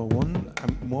break number 1.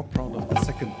 I'm more proud of the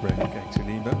second break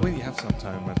actually, but we have some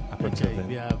time up until Okay, then.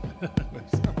 we have. We have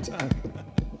some time.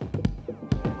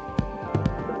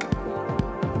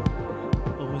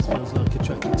 Almost feels like a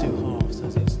track in 2 halves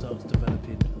as it starts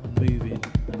developing, moving,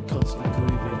 and constantly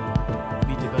grooving and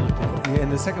redeveloping. Yeah, in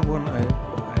the second one, I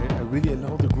really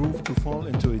allow the groove to fall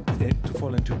into it, to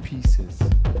fall into pieces.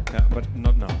 Yeah, but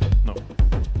not now. No,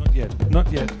 not yet.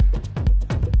 Not yet.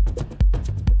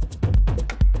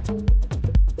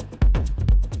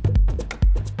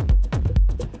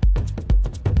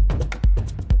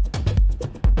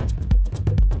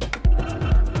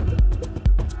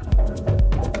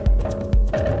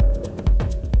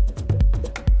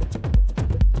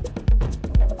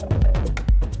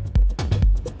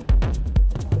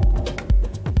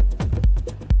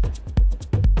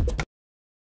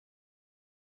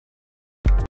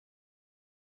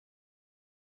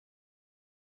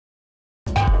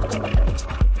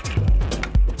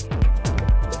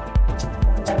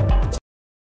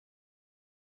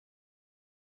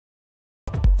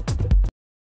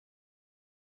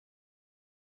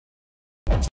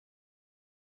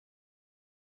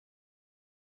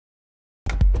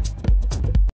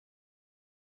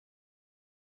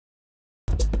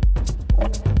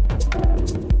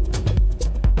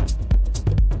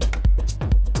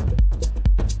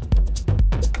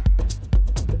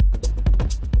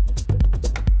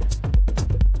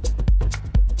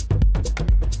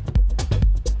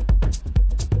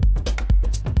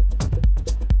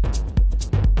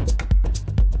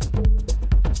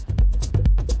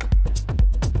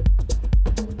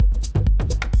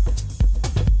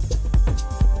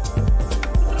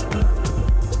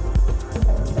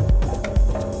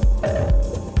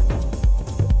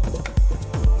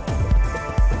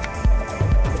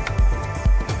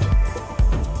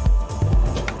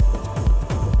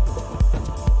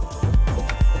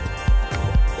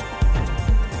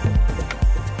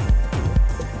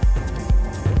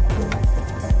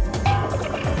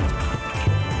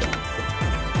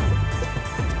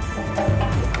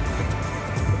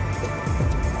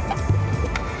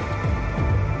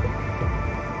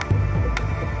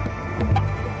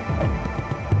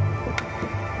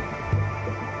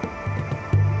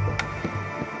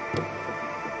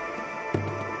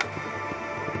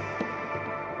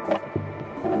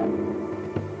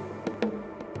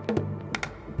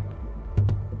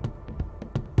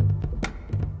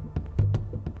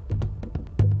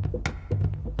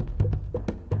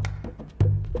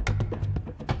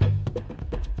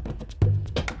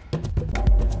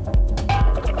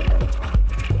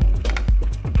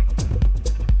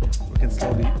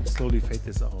 Slowly fade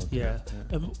this out. Yeah.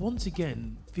 Once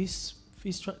again, this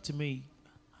track to me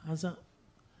has that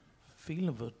feeling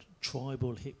of a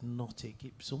tribal hypnotic.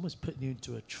 It's almost putting you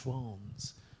into a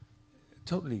trance.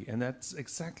 Totally, and that's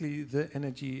exactly the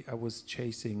energy I was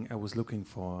chasing. I was looking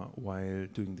for while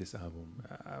doing this album.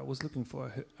 I was looking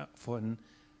for an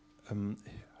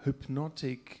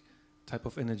hypnotic type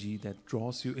of energy that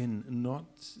draws you in, not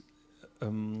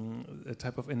a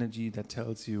type of energy that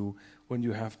tells you when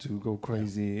you have to go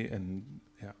crazy. And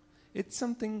yeah, it's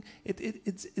something.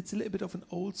 It's a little bit of an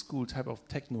old school type of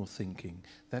techno thinking.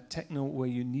 That techno where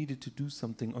you needed to do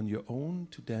something on your own,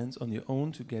 to dance on your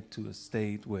own, to get to a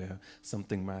state where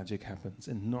something magic happens,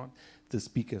 and not the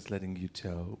speakers letting you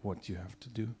tell what you have to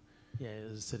do. Yeah,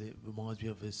 as I said, it reminds me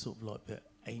of this sort of like the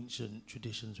ancient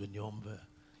traditions when you're on the.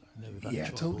 Yeah,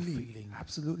 totally, feeling.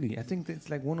 Absolutely. I think that's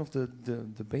like one of the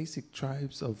basic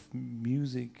tribes of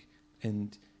music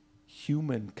and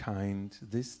humankind.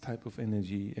 This type of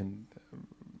energy, and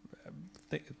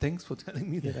thanks for telling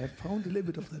me that I found a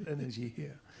little bit of that energy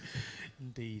here.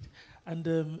 Indeed,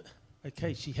 and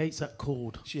okay, she hates that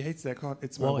chord. She hates that chord.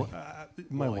 It's my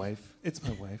wife. It's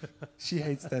my wife. She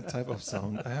hates that type of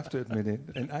sound. I have to admit it,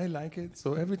 and I like it.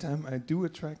 So every time I do a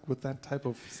track with that type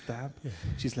of stab,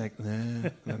 she's like, nah.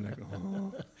 And I'm like,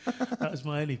 oh. That was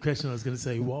my only question. I was going to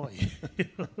say, why?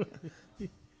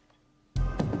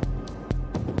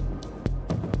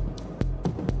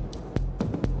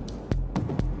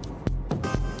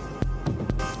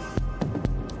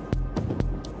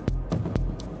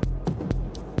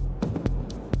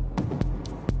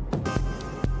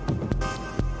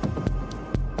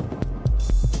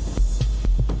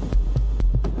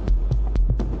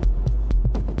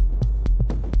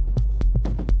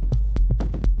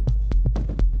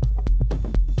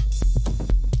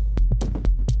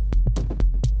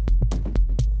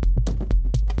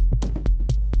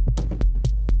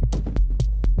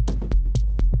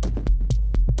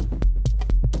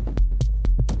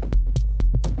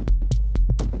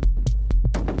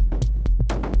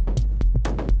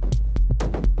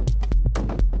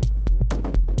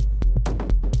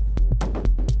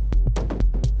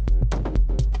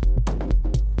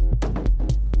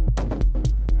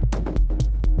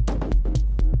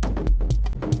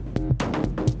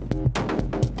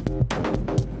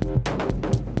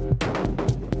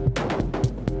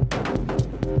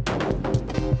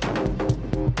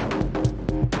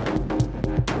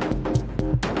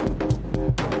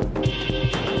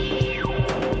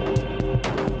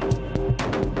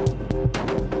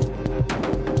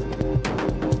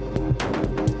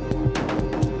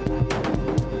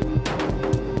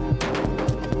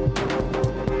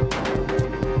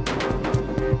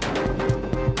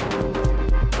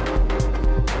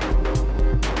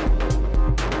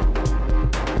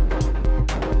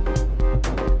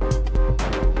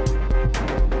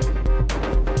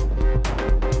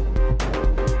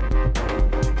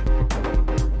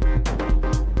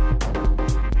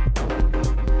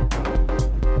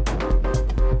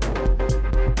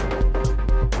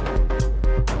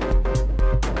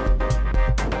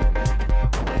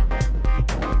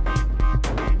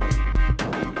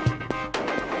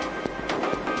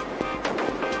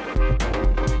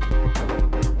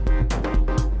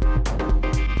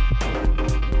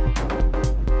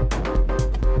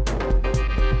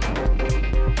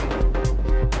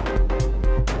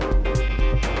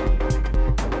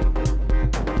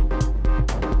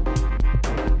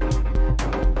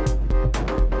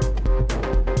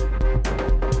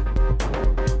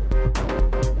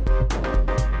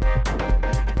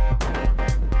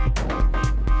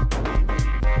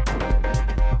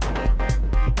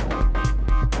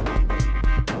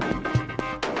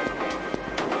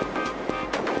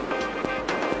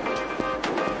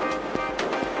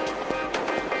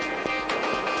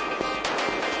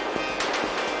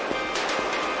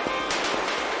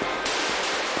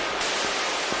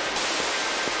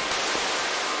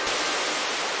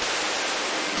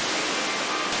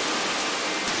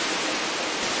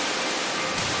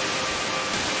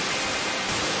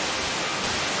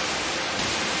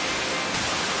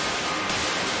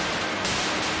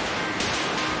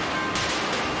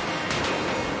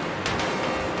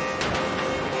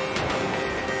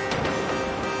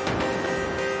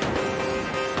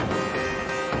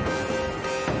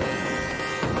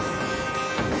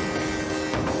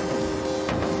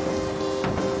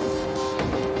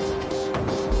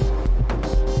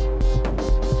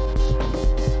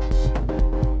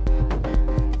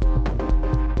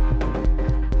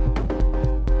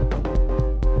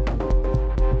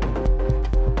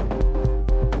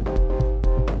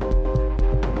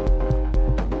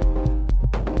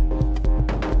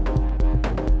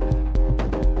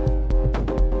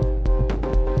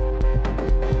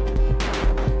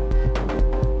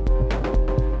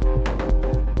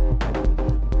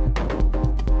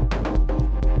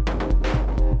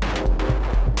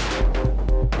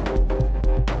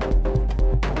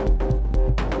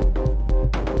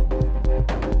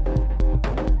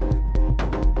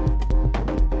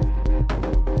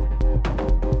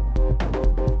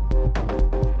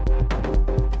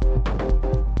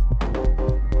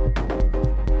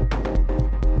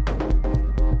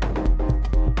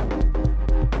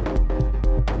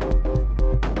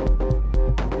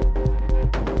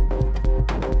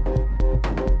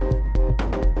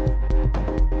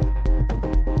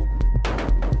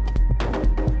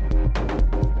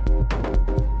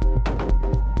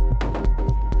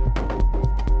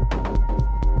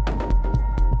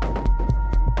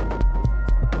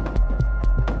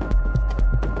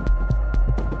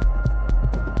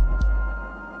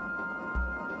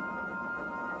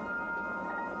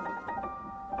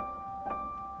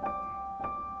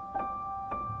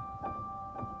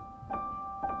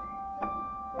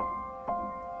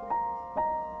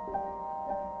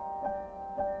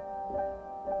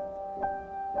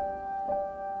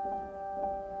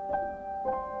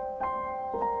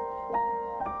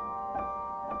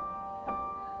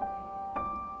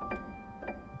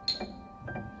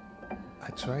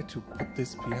 tried to put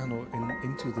this piano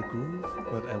into the groove,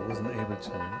 but I wasn't able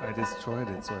to. I destroyed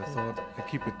it, so I thought I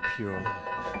keep it pure.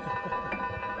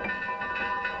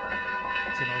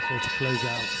 It's a nice way to close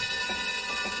out.